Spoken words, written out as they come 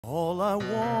All I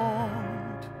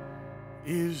want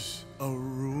is a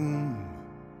room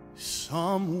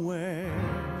somewhere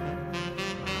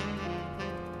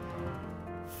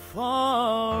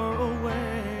far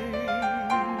away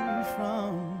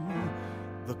from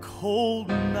the cold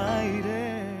night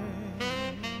air,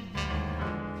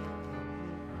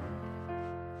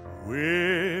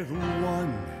 with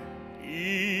one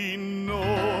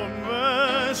enormous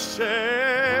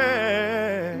chair.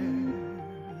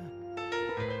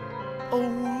 Oh,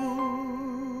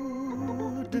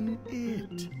 wouldn't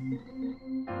it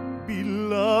be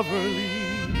lovely?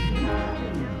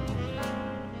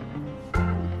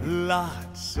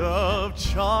 Lots of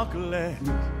chocolate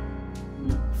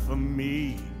for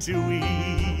me to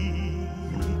eat,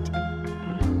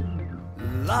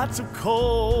 lots of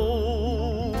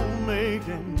coal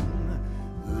making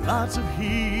lots of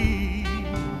heat,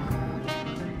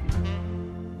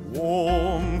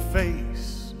 warm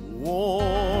face,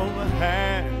 warm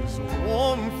hands,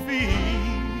 warm feet.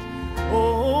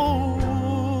 Oh,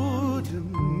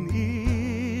 wouldn't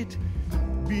it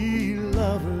be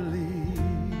lovely?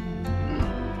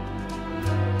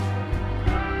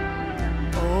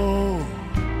 Oh,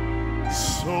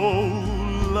 so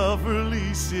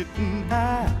lovely, sitting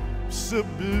absolutely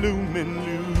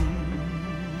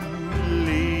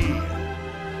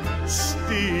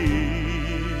still.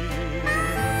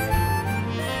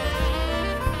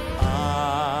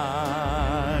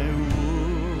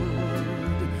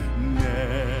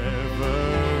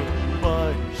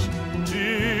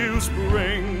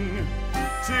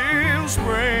 Till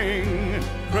spring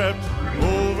crept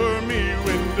over me,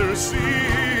 winter seas.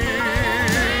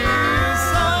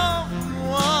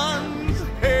 Someone's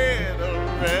head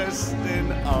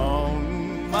resting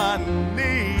on my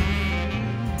knee,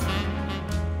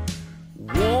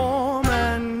 warm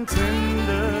and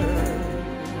tender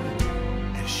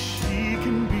as she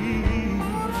can be.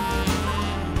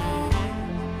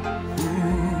 Who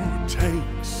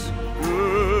takes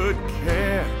good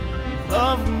care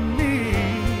of me?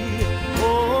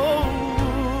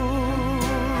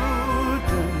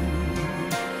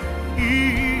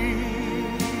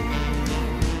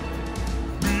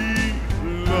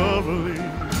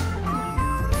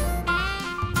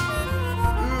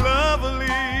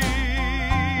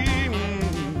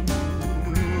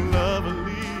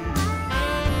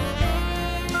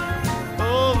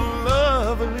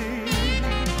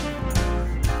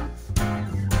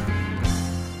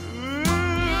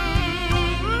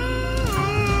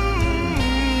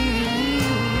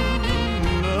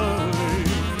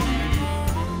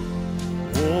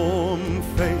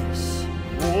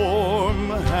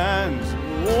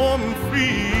 Warm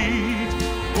feet.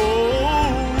 Oh,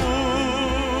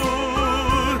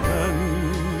 wouldn't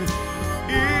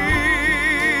it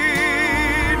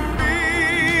be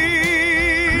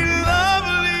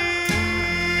lovely?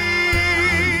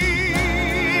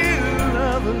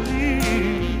 Lovely,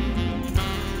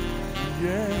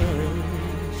 yeah.